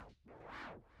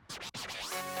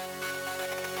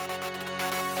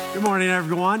Good morning,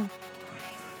 everyone.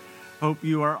 Hope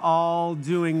you are all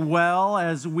doing well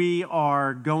as we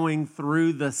are going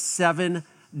through the 7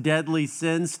 deadly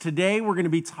sins. Today, we're going to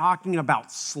be talking about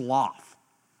sloth.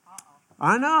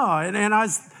 I know, and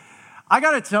I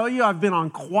got to tell you, I've been on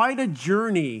quite a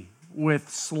journey with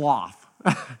sloth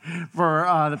for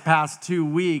the past 2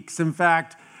 weeks. In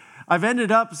fact, I've ended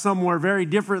up somewhere very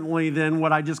differently than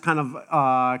what I just kind of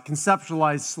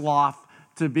conceptualized sloth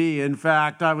to be. In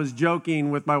fact, I was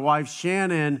joking with my wife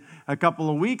Shannon a couple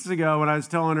of weeks ago when I was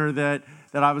telling her that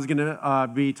I was going to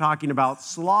be talking about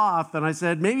sloth, and I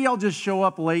said maybe I'll just show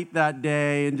up late that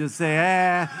day and just say,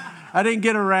 I didn't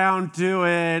get around to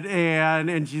it,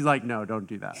 and she's like, no, don't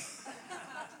do that.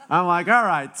 I'm like, all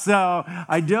right. So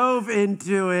I dove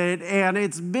into it, and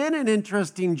it's been an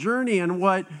interesting journey, and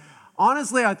what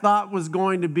honestly I thought was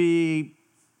going to be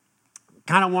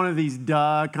kind of one of these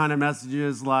duh kind of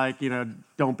messages like,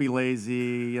 don't be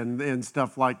lazy and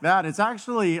stuff like that. It's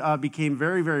actually became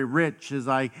very, very rich as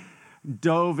I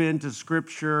dove into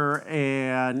Scripture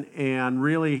and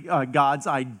really God's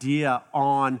idea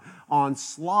on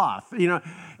sloth.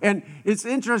 And it's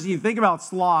interesting. You think about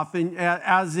sloth and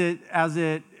as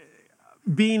it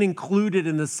being included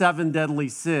in the 7 deadly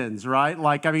sins, right?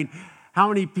 Like, I mean, how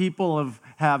many people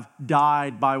have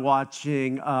died by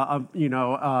watching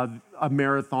a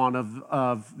marathon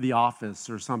of The Office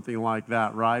or something like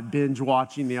that, right? Binge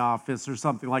watching The Office or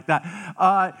something like that.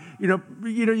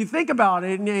 You think about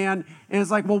it, and it's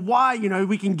like, well, why?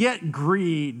 We can get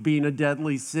greed being a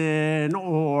deadly sin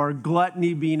or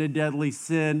gluttony being a deadly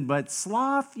sin, but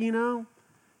sloth,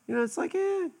 it's like,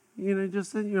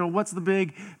 what's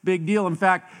the big deal? In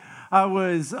fact, I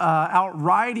was out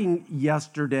riding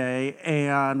yesterday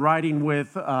and riding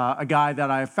with a guy that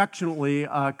I affectionately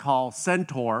call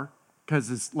Centaur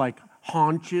because it's like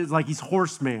haunches, like he's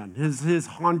horseman. His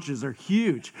haunches are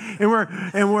huge, and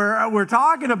we're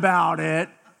talking about it,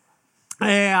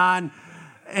 and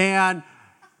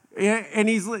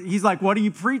he's like, what are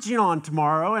you preaching on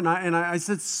tomorrow? And I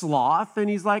said sloth, and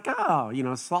he's like, oh,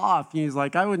 sloth. And he's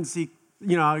like, I wouldn't see.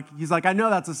 He's like, I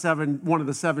know that's one of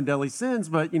the 7 deadly sins,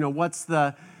 but, what's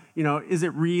the, is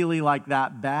it really like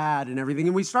that bad and everything?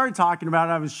 And we started talking about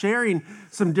it. I was sharing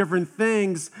some different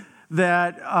things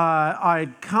that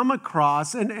I'd come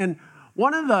across. And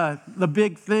one of the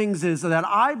big things is that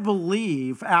I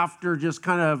believe after just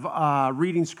kind of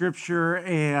reading Scripture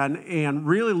and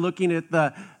really looking at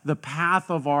the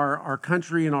path of our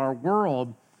country and our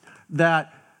world,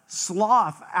 that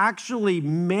sloth actually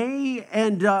may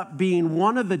end up being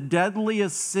one of the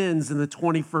deadliest sins in the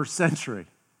 21st century.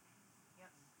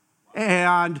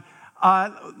 And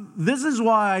this is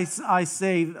why I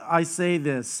say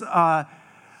this.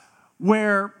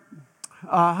 Where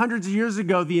hundreds of years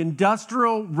ago, the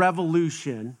Industrial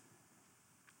Revolution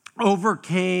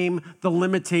overcame the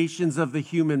limitations of the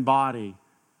human body.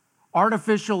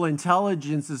 Artificial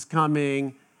intelligence is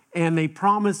coming, and they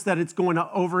promise that it's going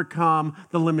to overcome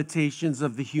the limitations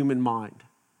of the human mind.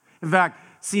 In fact,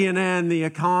 CNN, The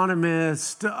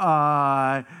Economist,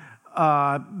 the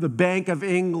Bank of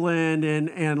England,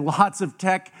 and lots of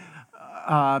tech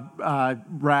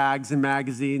rags and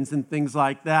magazines and things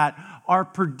like that are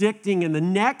predicting in the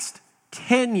next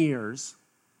 10 years,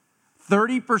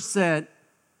 30%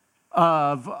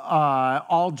 of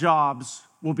all jobs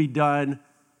will be done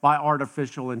by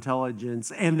artificial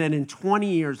intelligence. And then in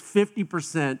 20 years,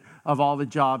 50% of all the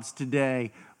jobs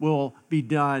today will be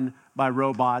done by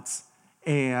robots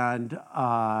and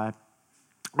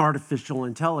artificial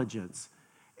intelligence.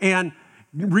 And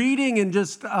reading and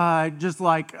just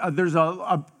like there's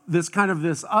this kind of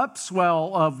this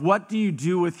upswell of what do you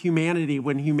do with humanity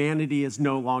when humanity is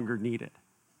no longer needed,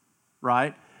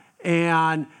 right?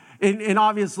 And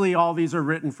obviously all these are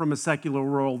written from a secular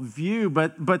worldview,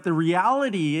 but the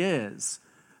reality is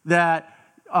that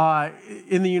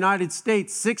in the United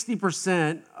States,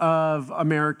 60% of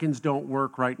Americans don't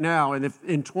work right now, and if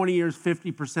in 20 years,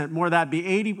 50% more, that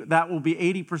will be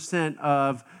 80%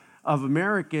 of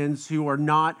Americans who are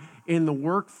not in the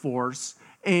workforce,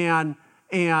 and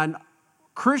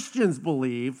Christians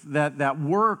believe that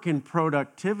work and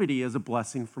productivity is a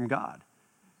blessing from God.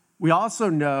 We also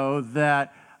know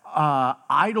that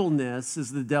idleness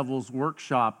is the devil's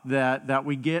workshop, that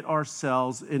we get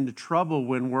ourselves into trouble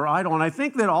when we're idle. And I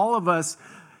think that all of us,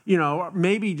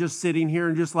 maybe just sitting here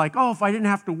and just like, oh, if I didn't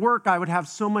have to work, I would have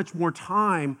so much more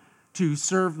time to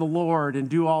serve the Lord and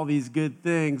do all these good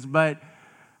things. But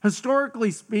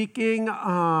historically speaking,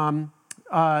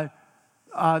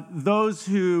 those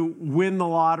who win the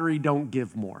lottery don't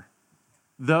give more.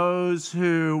 Those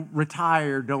who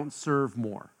retire don't serve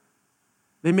more.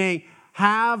 They may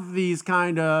have these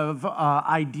kind of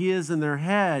ideas in their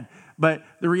head, but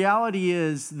the reality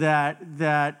is that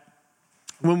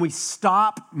when we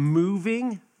stop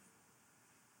moving,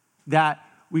 that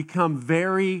we become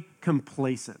very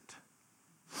complacent.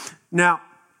 Now,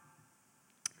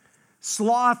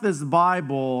 sloth, as the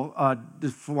Bible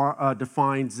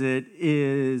defines it,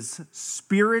 is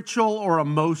spiritual or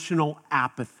emotional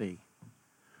apathy,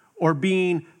 or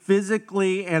being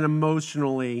physically and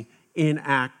emotionally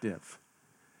inactive.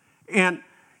 And,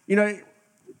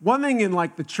 one thing in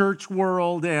like the church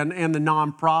world and the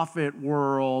nonprofit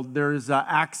world, there's an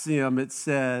axiom. It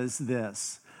says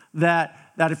this, that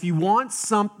if you want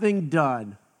something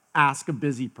done, ask a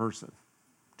busy person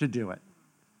to do it.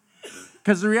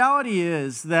 Because the reality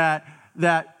is that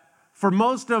for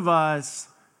most of us,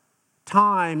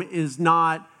 time is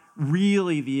not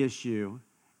really the issue.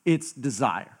 It's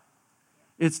desire.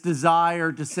 It's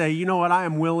desire to say, you know what, I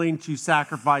am willing to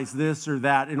sacrifice this or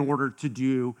that in order to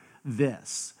do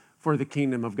this for the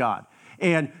kingdom of God.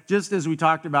 And just as we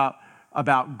talked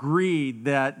about greed,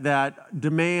 that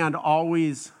demand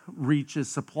always reaches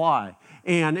supply.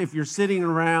 And if you're sitting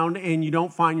around and you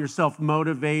don't find yourself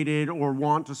motivated or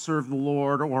want to serve the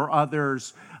Lord or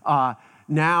others,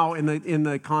 now in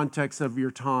the context of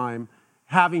your time,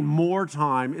 having more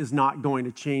time is not going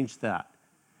to change that.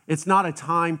 It's not a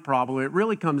time problem. It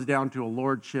really comes down to a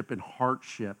lordship and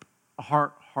heartship, a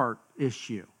heart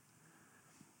issue.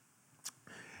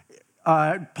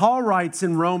 Paul writes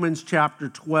in Romans chapter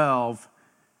 12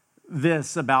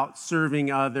 this about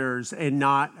serving others and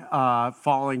not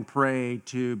falling prey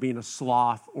to being a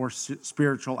sloth or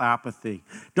spiritual apathy.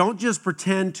 Don't just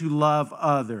pretend to love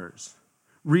others.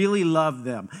 Really love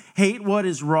them. Hate what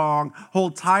is wrong.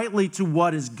 Hold tightly to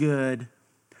what is good.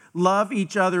 Love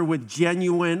each other with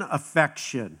genuine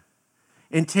affection.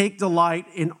 And take delight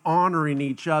in honoring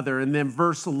each other. And then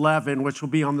verse 11, which will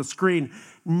be on the screen.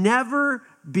 Never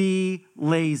be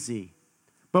lazy,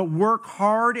 but work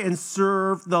hard and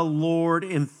serve the Lord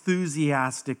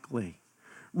enthusiastically.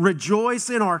 Rejoice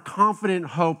in our confident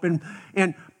hope. And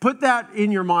put that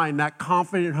in your mind, that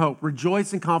confident hope.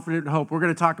 Rejoice in confident hope. We're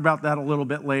going to talk about that a little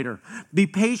bit later. Be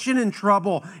patient in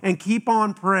trouble and keep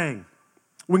on praying.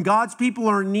 When God's people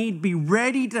are in need, be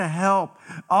ready to help.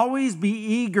 Always be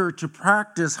eager to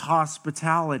practice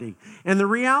hospitality. And the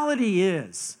reality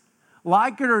is,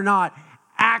 like it or not,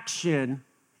 action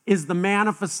is the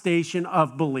manifestation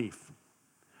of belief.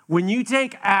 When you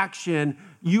take action,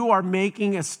 you are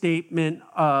making a statement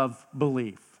of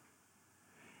belief.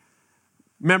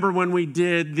 Remember when we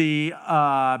did the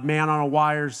Man on a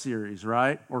Wire series,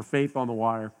 right? Or Faith on the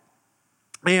Wire.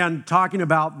 And talking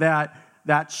about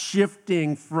that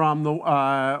shifting from the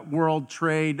World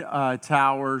Trade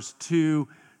Towers to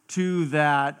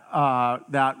that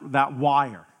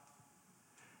wire.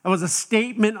 It was a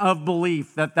statement of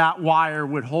belief that wire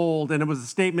would hold, and it was a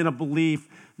statement of belief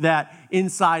that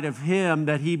inside of him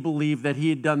that he believed that he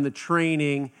had done the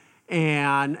training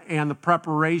and the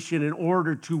preparation in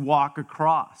order to walk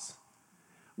across.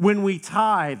 When we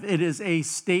tithe, it is a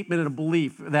statement of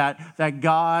belief that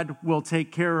God will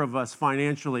take care of us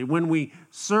financially. When we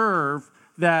serve,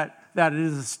 that it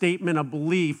is a statement of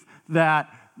belief that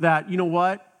you know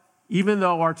what? Even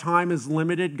though our time is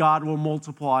limited, God will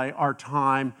multiply our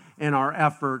time and our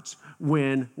efforts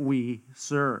when we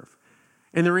serve.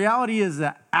 And the reality is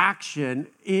that action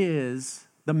is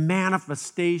the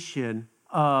manifestation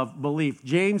of belief.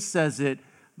 James says it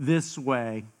this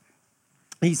way.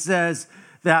 He says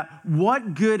that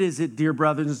what good is it, dear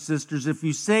brothers and sisters, if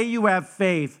you say you have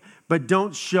faith but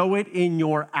don't show it in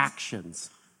your actions?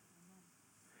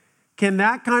 Can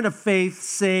that kind of faith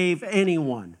save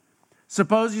anyone?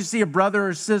 Suppose you see a brother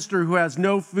or sister who has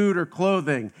no food or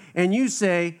clothing, and you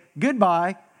say,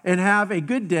 goodbye, and have a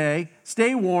good day,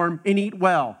 stay warm, and eat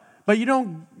well. But you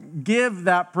don't give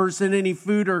that person any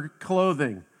food or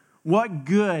clothing. What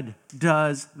good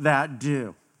does that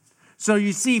do? So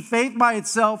you see, faith by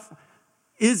itself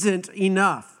isn't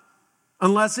enough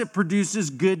unless it produces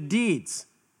good deeds.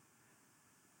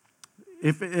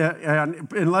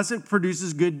 Unless it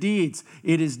produces good deeds,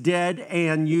 it is dead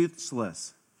and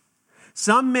useless.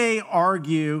 Some may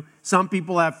argue some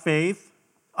people have faith,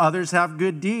 others have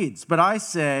good deeds. But I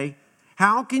say,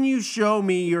 how can you show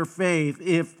me your faith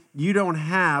if you don't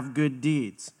have good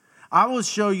deeds? I will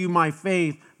show you my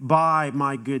faith by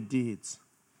my good deeds.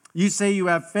 You say you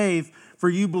have faith, for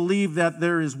you believe that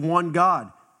there is one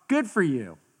God. Good for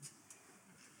you.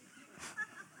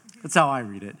 That's how I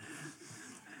read it.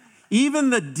 Even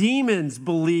the demons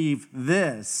believe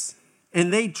this,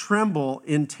 and they tremble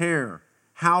in terror.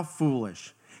 How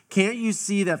foolish. Can't you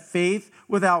see that faith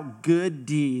without good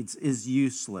deeds is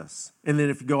useless? And then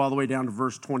if you go all the way down to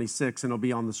verse 26, and it'll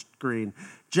be on the screen.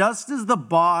 Just as the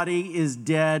body is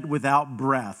dead without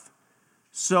breath,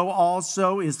 so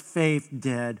also is faith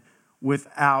dead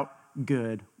without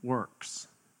good works.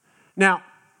 Now,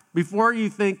 before you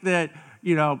think that,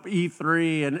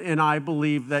 E3 and I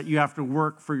believe that you have to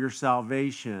work for your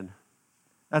salvation,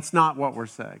 that's not what we're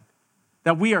saying.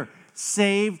 That we are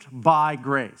saved by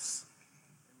grace.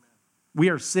 We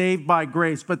are saved by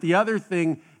grace. But the other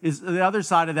thing is, the other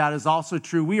side of that is also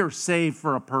true. We are saved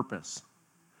for a purpose.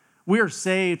 We are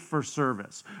saved for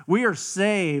service. We are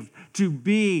saved to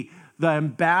be the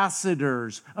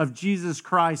ambassadors of Jesus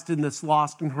Christ in this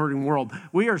lost and hurting world.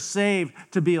 We are saved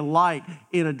to be a light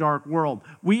in a dark world.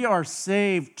 We are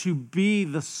saved to be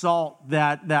the salt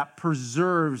that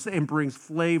preserves and brings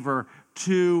flavor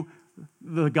to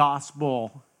the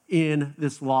gospel in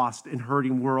this lost and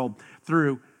hurting world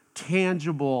through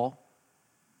tangible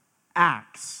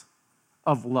acts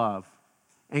of love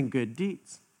and good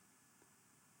deeds.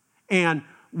 And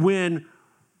when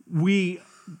we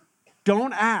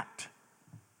don't act,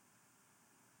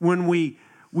 when we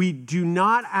do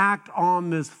not act on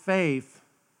this faith,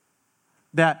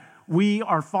 that we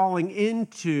are falling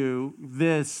into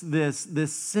this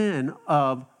sin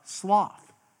of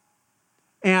sloth.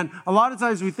 And a lot of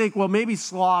times we think, well, maybe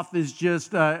sloth is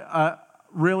just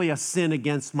really a sin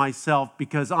against myself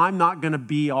because I'm not going to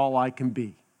be all I can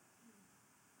be,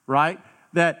 right?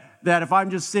 That if I'm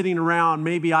just sitting around,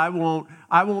 maybe I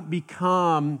won't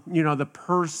become, the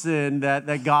person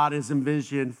that God has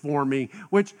envisioned for me,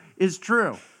 which is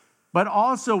true. But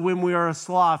also when we are a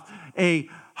sloth, a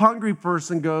hungry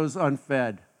person goes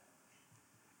unfed.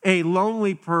 A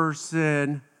lonely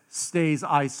person stays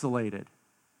isolated.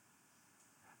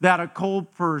 That a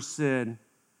cold person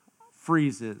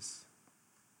freezes.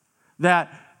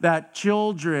 That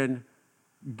children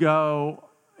go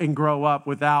and grow up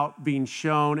without being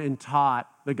shown and taught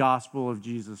the gospel of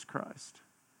Jesus Christ.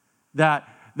 That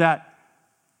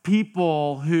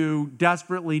people who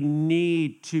desperately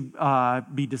need to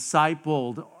be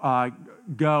discipled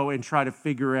go and try to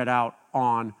figure it out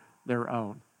on their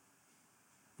own.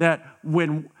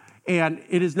 And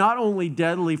it is not only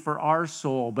deadly for our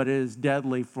soul, but it is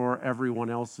deadly for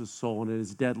everyone else's soul, and it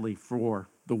is deadly for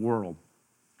the world.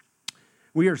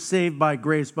 We are saved by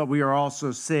grace, but we are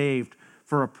also saved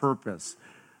for a purpose.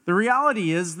 The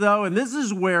reality is, though, and this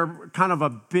is where kind of a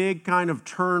big kind of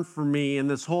turn for me in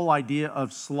this whole idea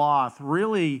of sloth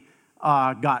really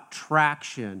got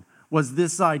traction, was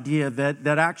this idea that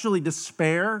actually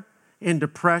despair and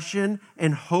depression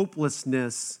and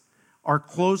hopelessness are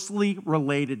closely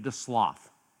related to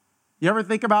sloth. You ever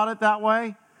think about it that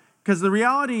way? Because the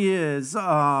reality is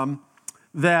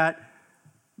that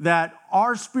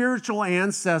our spiritual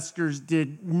ancestors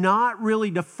did not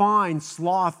really define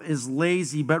sloth as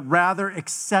lazy, but rather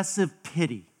excessive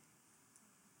pity.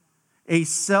 A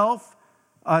sad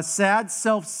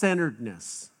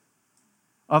self-centeredness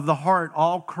of the heart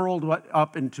all curled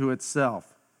up into itself.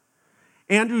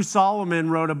 Andrew Solomon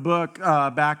wrote a book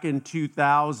back in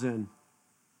 2000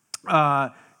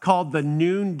 called The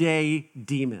Noonday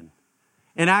Demon.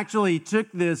 And actually took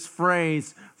this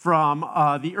phrase from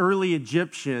the early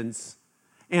Egyptians,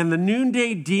 and the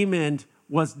noonday demon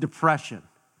was depression.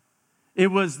 It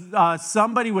was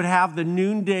somebody would have the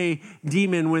noonday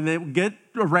demon when they would get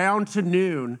around to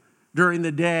noon during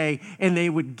the day, and they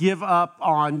would give up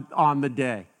on the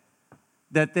day.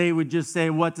 That they would just say,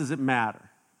 what does it matter?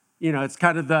 It's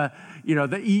kind of the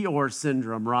Eeyore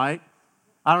syndrome, right?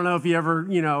 I don't know if you ever,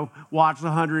 watched the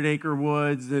 100-Acre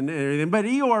Woods and everything, but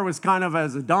Eeyore was kind of,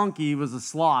 as a donkey, he was a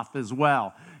sloth as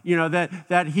well.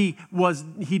 That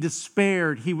he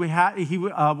despaired, he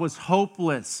was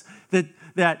hopeless,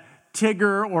 that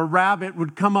Tigger or Rabbit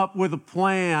would come up with a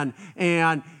plan,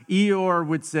 and Eeyore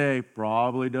would say,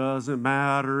 probably doesn't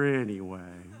matter anyway,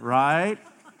 right?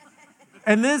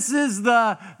 And this is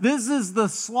the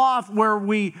sloth where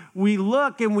we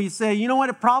look and we say, you know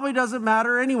what, it probably doesn't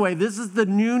matter anyway. This is the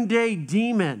noonday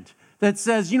demon that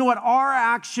says, you know what, our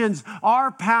actions,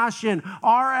 our passion,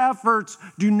 our efforts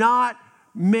do not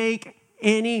make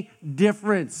any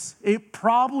difference. It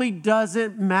probably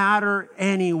doesn't matter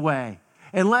anyway.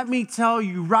 And let me tell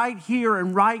you right here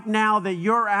and right now that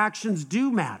your actions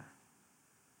do matter.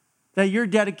 That your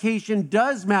dedication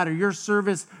does matter, your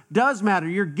service does matter,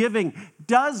 your giving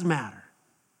does matter.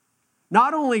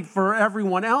 Not only for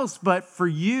everyone else, but for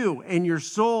you and your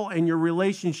soul and your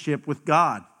relationship with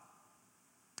God.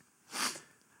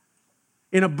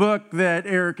 In a book that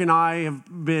Eric and I have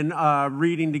been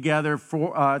reading together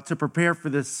to prepare for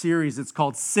this series, it's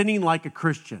called Sinning Like a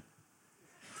Christian.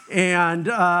 And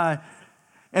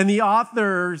the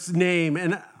author's name,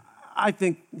 and I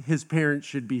think his parents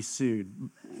should be sued.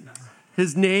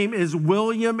 His name is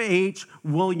William H.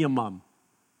 Williamum.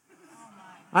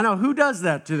 I know, who does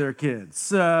that to their kids?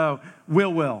 So,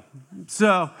 Will.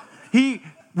 So,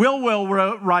 Will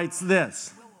writes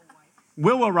this.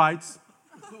 Will writes,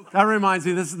 that reminds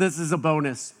me, this is a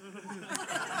bonus.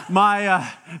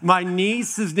 My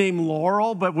niece is named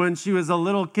Laurel, but when she was a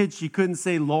little kid, she couldn't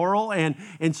say Laurel, and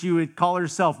she would call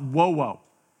herself Wowo.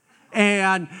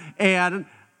 And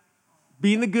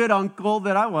being the good uncle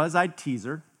that I was, I'd tease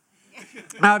her.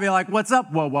 I'd be like, "What's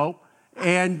up, Wowo?"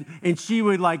 And she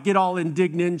would like get all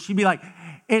indignant. She'd be like,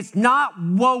 "It's not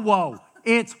Wowo,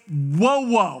 it's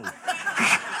Wowo."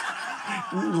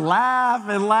 Laugh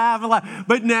and laugh and laugh.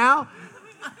 But now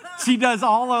she does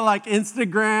all her like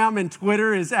Instagram and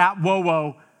Twitter is at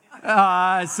Wowo.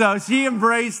 So she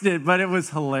embraced it, but it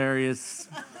was hilarious.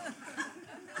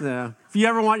 So, if you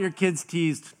ever want your kids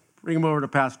teased, bring them over to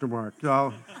Pastor Mark.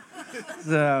 So,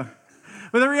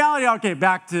 but the reality, okay,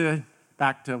 back to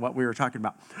what we were talking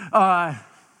about.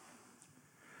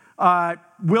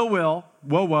 Wowo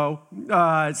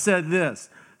said this: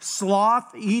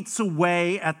 sloth eats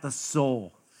away at the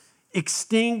soul,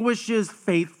 extinguishes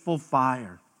faithful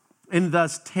fire, and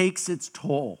thus takes its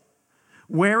toll,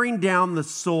 wearing down the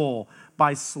soul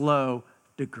by slow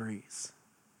degrees.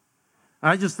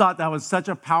 I just thought that was such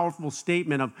a powerful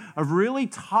statement of really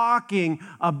talking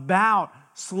about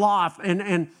sloth.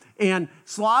 And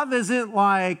sloth isn't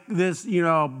like this,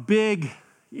 big,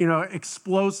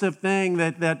 explosive thing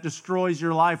that destroys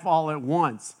your life all at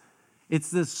once.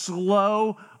 It's this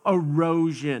slow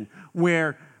erosion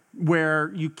where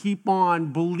you keep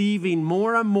on believing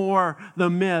more and more the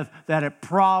myth that it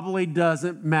probably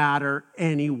doesn't matter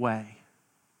anyway.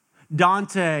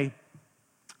 Dante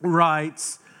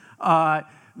writes that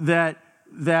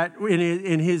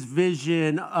in his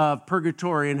vision of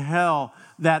purgatory and hell,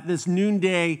 that this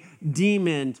noonday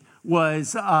demon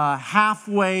was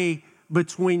halfway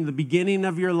between the beginning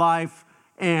of your life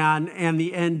and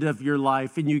the end of your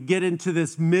life. And you get into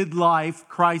this midlife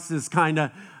crisis kind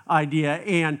of idea,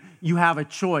 and you have a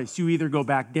choice. You either go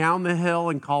back down the hill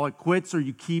and call it quits, or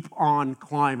you keep on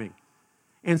climbing.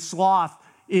 And sloth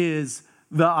is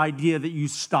the idea that you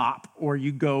stop or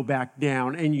you go back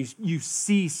down and you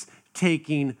cease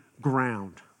taking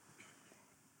ground.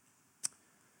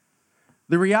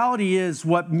 The reality is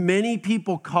what many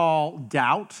people call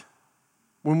doubt,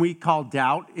 when we call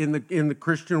doubt in the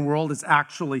Christian world, is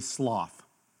actually sloth.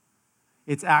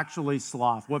 It's actually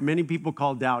sloth. What many people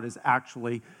call doubt is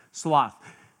actually sloth.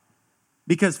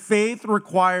 Because faith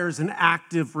requires an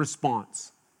active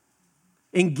response,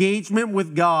 engagement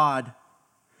with God,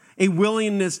 a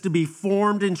willingness to be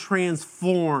formed and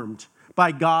transformed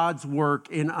by God's work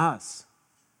in us.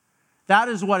 That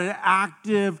is what an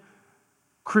active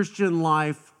Christian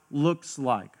life looks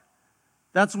like.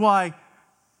 That's why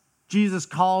Jesus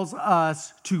calls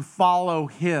us to follow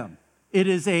him. It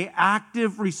is an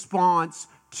active response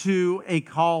to a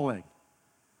calling,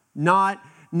 not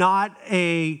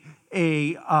a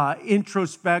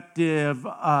introspective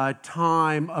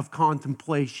time of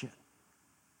contemplation.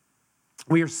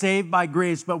 We are saved by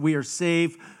grace, but we are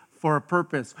saved for a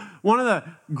purpose. One of the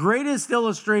greatest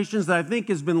illustrations that I think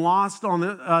has been lost on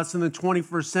us in the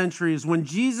 21st century is when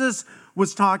Jesus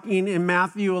was talking in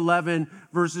Matthew 11,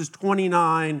 verses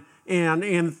 29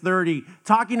 and 30,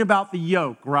 talking about the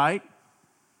yoke, right?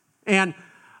 And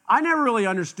I never really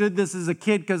understood this as a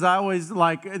kid because I always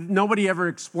nobody ever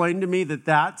explained to me that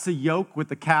that's a yoke with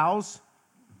the cows.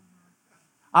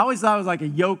 I always thought it was like a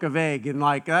yolk of egg, and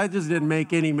that just didn't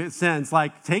make any sense.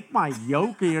 Take my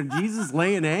yolk, Jesus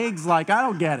laying eggs? I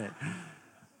don't get it.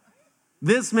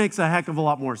 This makes a heck of a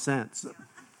lot more sense.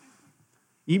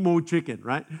 Eat more chicken,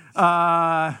 right?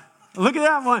 Look at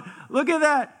that one. Look at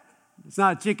that. It's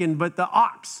not a chicken, but the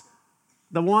ox.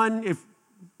 The one,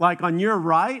 on your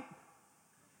right.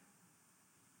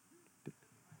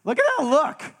 Look at that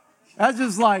look. That's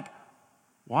just why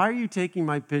are you taking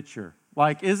my picture?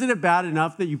 Isn't it bad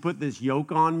enough that you put this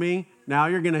yoke on me? Now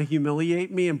you're going to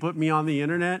humiliate me and put me on the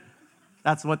internet?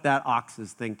 That's what that ox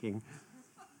is thinking.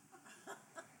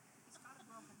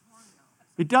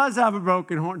 It does have a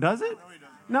broken horn, does it?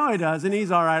 No, he doesn't.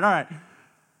 He's all right. All right.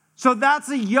 So that's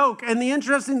a yoke. And the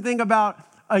interesting thing about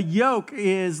a yoke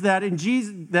is that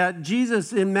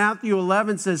Jesus in Matthew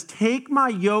 11 says, "Take my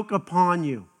yoke upon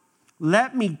you.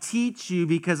 Let me teach you,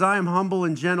 because I am humble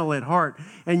and gentle at heart,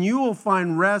 and you will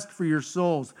find rest for your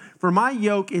souls. For my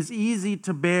yoke is easy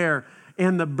to bear,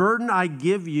 and the burden I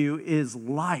give you is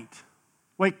light."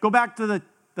 Wait, go back to the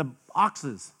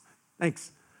oxes.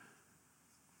 Thanks.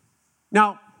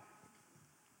 Now,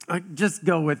 Just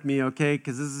go with me, okay?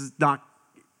 Because this is not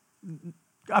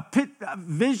a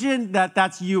vision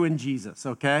that's you and Jesus,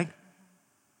 okay?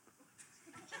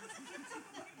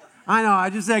 I know, I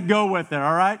just said go with it,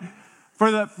 all right?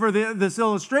 This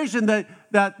illustration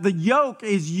that the yoke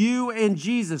is you and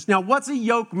Jesus. Now, what's a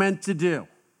yoke meant to do?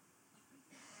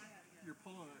 You're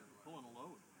pulling a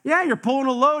load. Yeah, you're pulling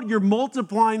a load. You're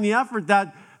multiplying the effort.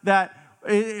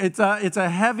 It's a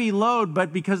heavy load,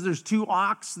 but because there's two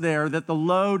ox there, that the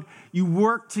load, you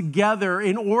work together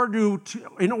in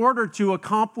order to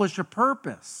accomplish a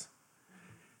purpose.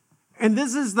 And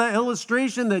this is the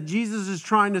illustration that Jesus is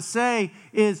trying to say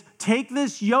is take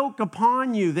this yoke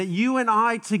upon you that you and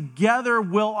I together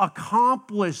will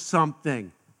accomplish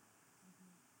something.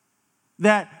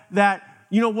 That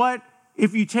you know what?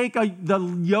 If you take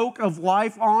the yoke of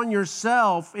life on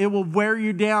yourself, it will wear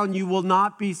you down. You will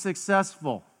not be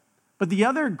successful. But the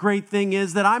other great thing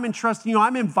is that I'm entrusting you,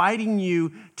 I'm inviting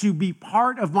you to be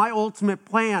part of my ultimate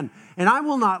plan. And I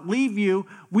will not leave you.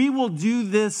 We will do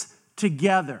this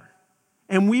together.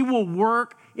 And we will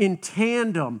work in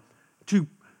tandem to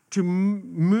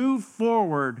move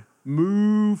forward.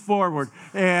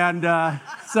 And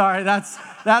sorry,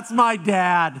 that's my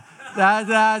dad.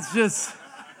 That's just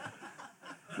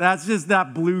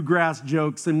that bluegrass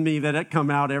jokes in me that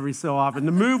come out every so often.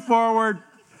 To move forward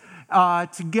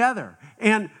together.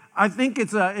 And I think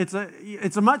it's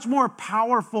a much more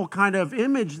powerful kind of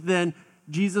image than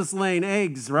Jesus laying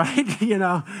eggs, right? You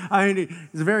know, I mean,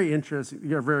 it's very interesting.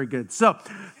 You're very good. So,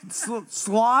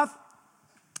 sloth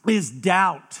is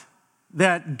doubt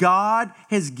that God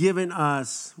has given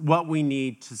us what we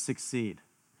need to succeed.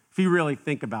 If you really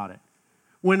think about it,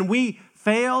 when we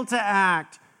fail to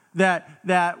act,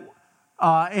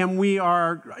 and we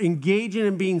are engaging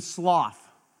in being sloth,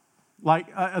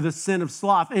 like the sin of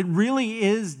sloth, it really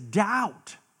is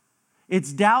doubt.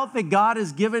 It's doubt that God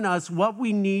has given us what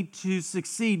we need to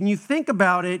succeed. And you think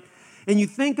about it, and you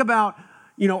think about,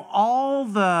 all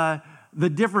the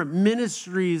different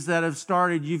ministries that have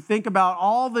started. You think about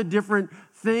all the different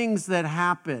things that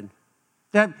happen,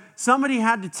 that somebody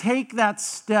had to take that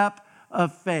step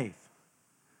of faith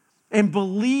and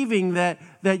believing that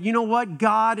you know what,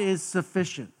 God is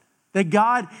sufficient. That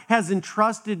God has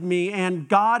entrusted me and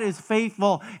God is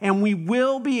faithful and we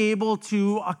will be able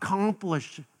to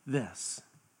accomplish this.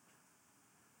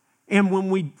 And when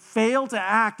we fail to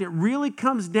act, it really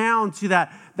comes down to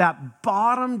that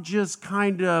bottom just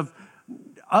kind of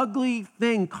ugly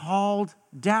thing called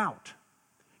doubt.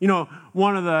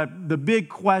 One of the big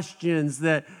questions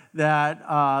that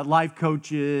life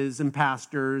coaches and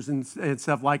pastors and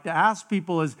stuff like to ask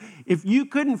people is, if you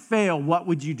couldn't fail, what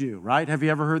would you do, right? Have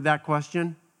you ever heard that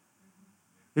question?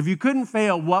 If you couldn't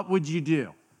fail, what would you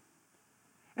do?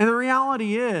 And the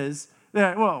reality is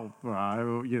that, I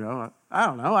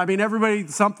don't know. I mean,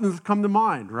 something's come to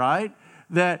mind, right?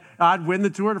 That I'd win the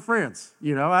Tour de France.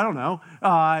 I don't know.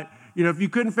 If you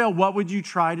couldn't fail, what would you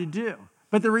try to do?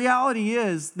 But the reality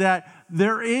is that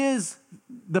there is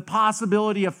the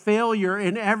possibility of failure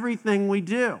in everything we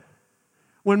do.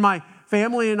 When my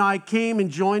family and I came and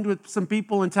joined with some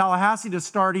people in Tallahassee to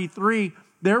start E3,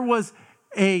 there was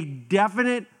a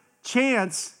definite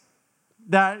chance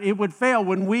that it would fail.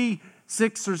 When we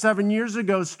 6 or 7 years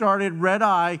ago started Red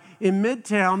Eye in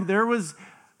Midtown, there was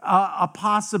a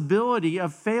possibility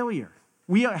of failure.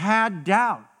 We had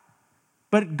doubt.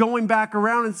 But going back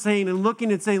around and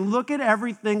looking and saying, look at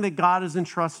everything that God has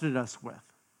entrusted us with.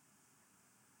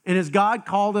 And has God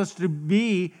called us to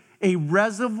be a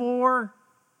reservoir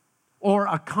or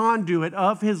a conduit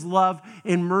of his love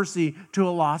and mercy to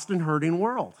a lost and hurting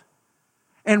world?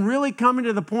 And really coming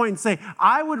to the point and say,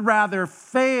 I would rather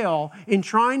fail in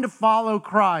trying to follow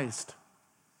Christ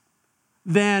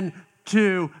than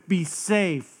to be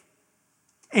safe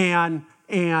and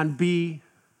be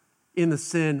in the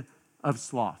sin of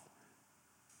sloth.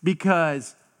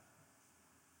 Because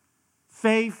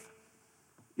faith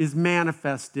is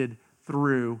manifested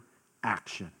through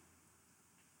action.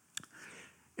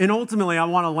 And ultimately, I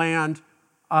want to land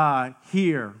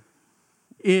here,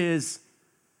 is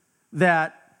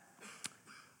that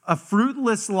a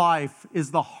fruitless life is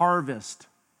the harvest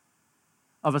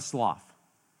of a sloth.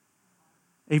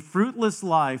 A fruitless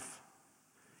life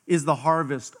is the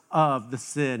harvest of the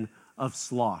sin of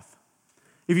sloth.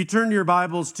 If you turn your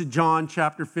Bibles to John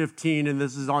chapter 15, and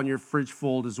this is on your fridge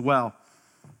fold as well,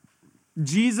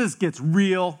 Jesus gets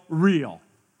real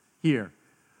here.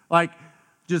 Like,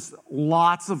 just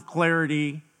lots of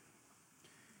clarity.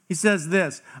 He says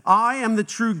this, I am the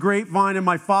true grapevine and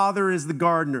my Father is the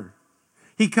gardener.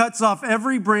 He cuts off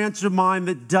every branch of mine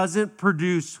that doesn't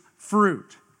produce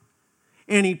fruit.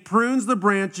 and he prunes the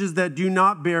branches that do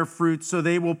not bear fruit so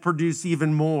they will produce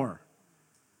even more.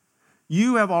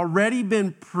 You have already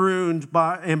been pruned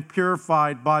and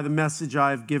purified by the message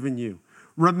I have given you.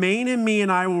 Remain in me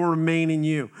and I will remain in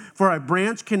you. For a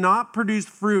branch cannot produce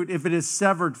fruit if it is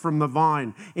severed from the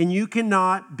vine, and you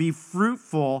cannot be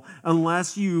fruitful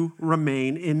unless you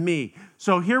remain in me.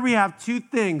 So here we have two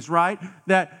things, right?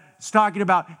 That's talking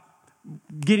about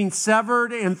getting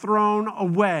severed and thrown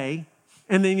away.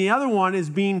 And then the other one is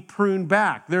being pruned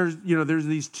back. There's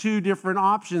these two different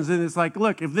options. And it's like,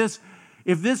 look, if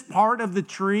this part of the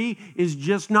tree is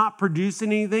just not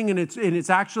producing anything and it's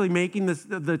actually making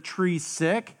the tree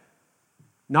sick,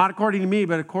 not according to me,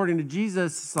 but according to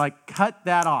Jesus, it's like, cut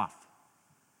that off.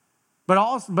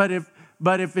 But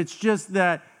if it's just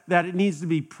that it needs to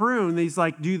be pruned, he's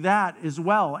like, do that as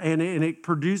well, and it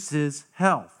produces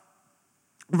health.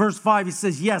 Verse 5, he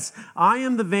says, yes, I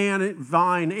am the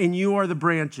vine and you are the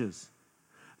branches.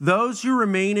 Those who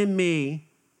remain in me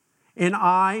and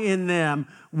I in them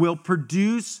will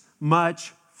produce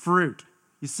much fruit.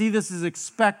 You see, this is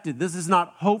expected. This is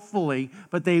not hopefully,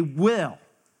 but they will.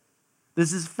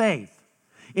 This is faith.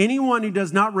 Anyone who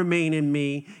does not remain in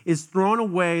me is thrown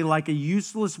away like a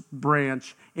useless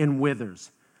branch and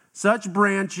withers. Such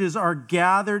branches are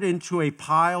gathered into a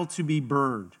pile to be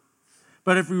burned.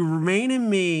 But if you remain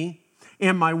in me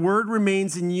and my word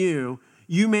remains in you,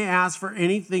 you may ask for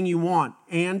anything you want,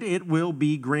 and it will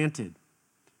be granted.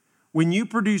 When you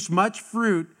produce much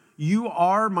fruit, you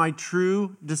are my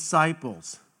true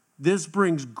disciples. This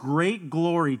brings great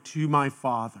glory to my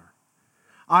Father.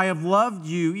 I have loved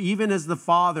you even as the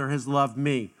Father has loved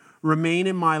me. Remain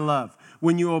in my love.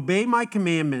 When you obey my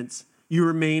commandments, you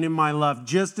remain in my love,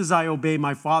 just as I obey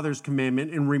my Father's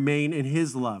commandment and remain in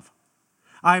his love.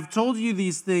 I have told you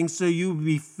these things so you will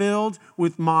be filled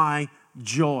with my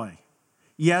joy.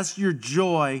 Yes, your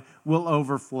joy will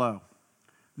overflow.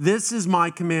 This is my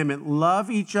commandment.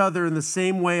 Love each other in the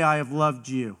same way I have loved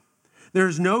you. There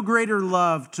is no greater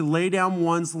love to lay down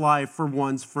one's life for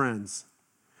one's friends.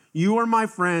 You are my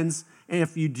friends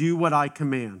if you do what I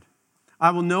command. I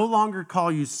will no longer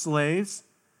call you slaves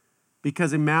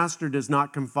because a master does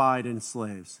not confide in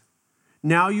slaves.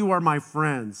 Now you are my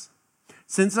friends.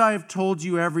 Since I have told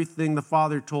you everything the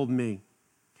Father told me,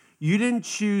 you didn't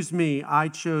choose me, I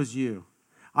chose you.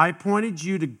 I appointed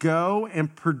you to go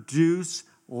and produce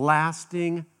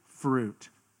lasting fruit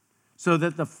so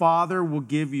that the Father will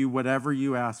give you whatever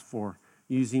you ask for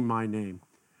using my name.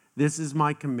 This is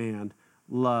my command,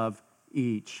 love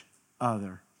each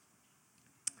other.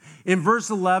 In verse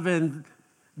 11,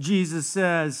 Jesus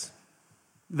says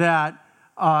that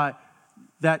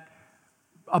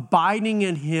abiding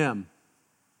in him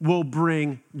will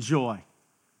bring joy,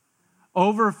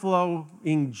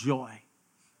 overflowing joy.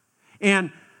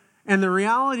 And the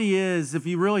reality is, if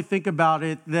you really think about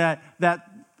it, that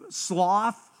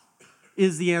sloth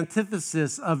is the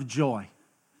antithesis of joy.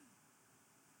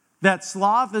 That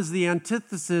sloth is the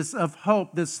antithesis of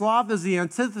hope. That sloth is the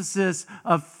antithesis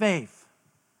of faith.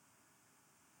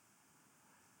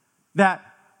 That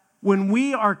when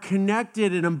we are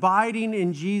connected and abiding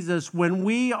in Jesus, when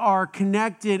we are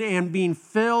connected and being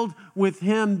filled with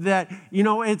him, that,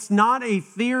 it's not a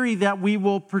theory that we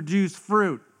will produce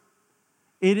fruit.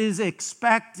 It is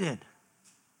expected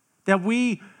that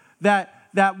we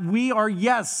are,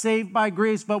 yes, saved by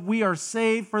grace, but we are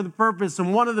saved for the purpose.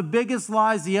 And one of the biggest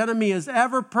lies the enemy has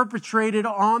ever perpetrated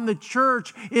on the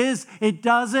church is it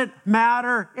doesn't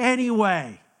matter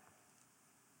anyway.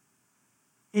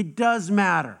 It does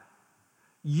matter.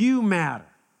 You matter.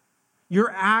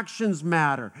 Your actions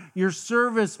matter. Your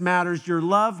service matters. Your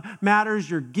love matters.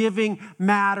 Your giving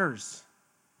matters.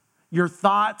 Your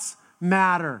thoughts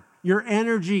matter. Your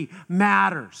energy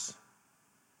matters.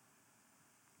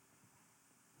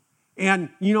 And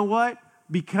you know what?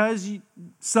 Because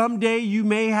someday you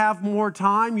may have more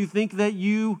time, you think that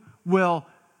you will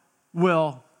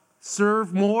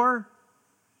serve more.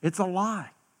 It's a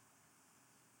lie.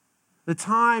 The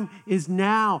time is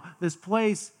now. The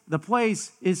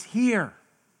place is here.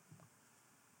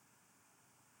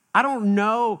 I don't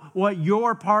know what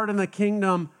your part in the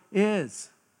kingdom is.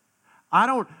 I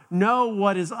don't know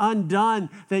what is undone,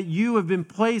 that you have been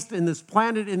placed in this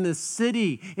planet, in this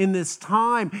city, in this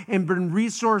time, and been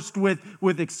resourced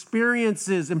with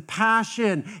experiences and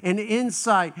passion and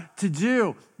insight to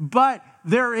do. But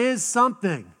there is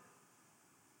something.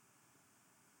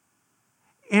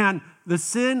 And the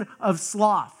sin of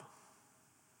sloth,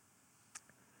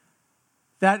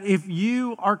 that if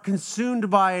you are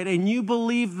consumed by it and you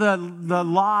believe the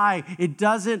lie, it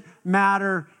doesn't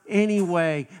matter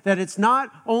anyway, that it's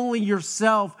not only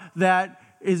yourself that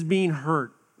is being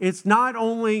hurt. It's not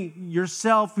only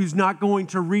yourself who's not going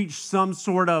to reach some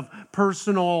sort of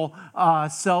personal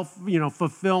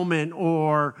fulfillment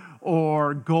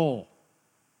or goal.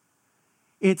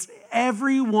 It's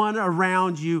everyone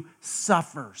around you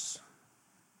suffers.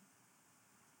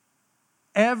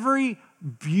 Every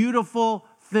beautiful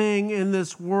thing in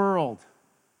this world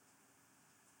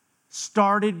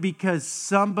started because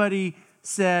somebody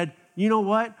said, you know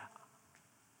what?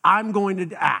 I'm going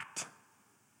to act.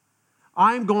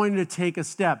 I'm going to take a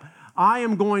step. I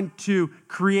am going to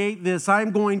create this.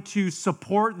 I'm going to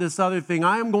support this other thing.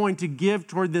 I am going to give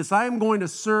toward this. I am going to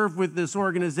serve with this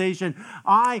organization.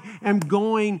 I am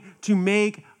going to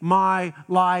make my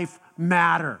life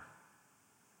matter.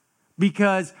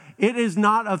 Because it is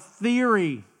not a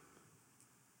theory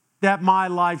that my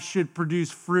life should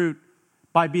produce fruit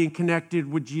by being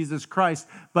connected with Jesus Christ,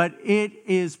 but it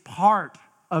is part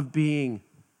of being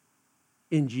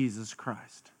in Jesus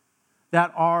Christ.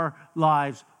 That our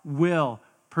lives will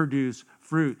produce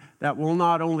fruit that will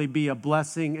not only be a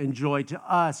blessing and joy to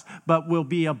us, but will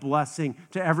be a blessing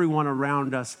to everyone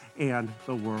around us and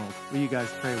the world. Will you guys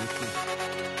pray with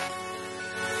me?